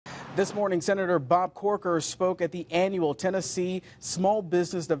This morning, Senator Bob Corker spoke at the annual Tennessee Small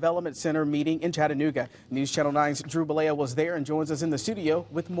Business Development Center meeting in Chattanooga. News Channel 9's Drew Balea was there and joins us in the studio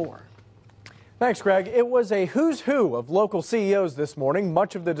with more. Thanks, Greg. It was a who's who of local CEOs this morning.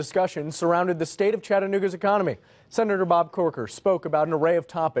 Much of the discussion surrounded the state of Chattanooga's economy. Senator Bob Corker spoke about an array of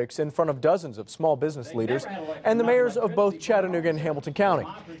topics in front of dozens of small business leaders and the mayors of both Chattanooga and Hamilton County.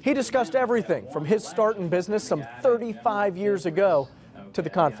 He discussed everything from his start in business some 35 years ago to the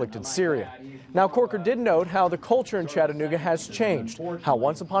conflict in Syria. Now, Corker did note how the culture in Chattanooga has changed, how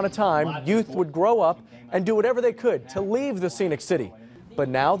once upon a time youth would grow up and do whatever they could to leave the scenic city. But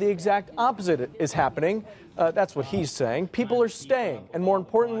now the exact opposite is happening. That's what he's saying. People are staying, and more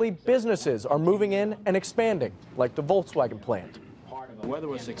importantly, businesses are moving in and expanding, like the Volkswagen plant. Whether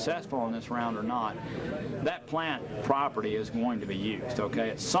we're successful in this round or not, that plant property is going to be used. Okay,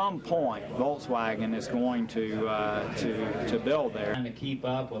 at some point, Volkswagen is going to build there. To keep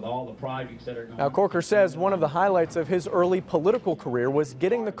up with all the projects that are going. Now, Corker says one of the highlights of his early political career was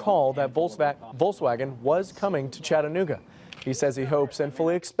getting the call that Volkswagen was coming to Chattanooga. He says he hopes and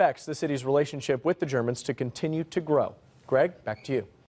fully expects the city's relationship with the Germans to continue to grow. Greg, back to you.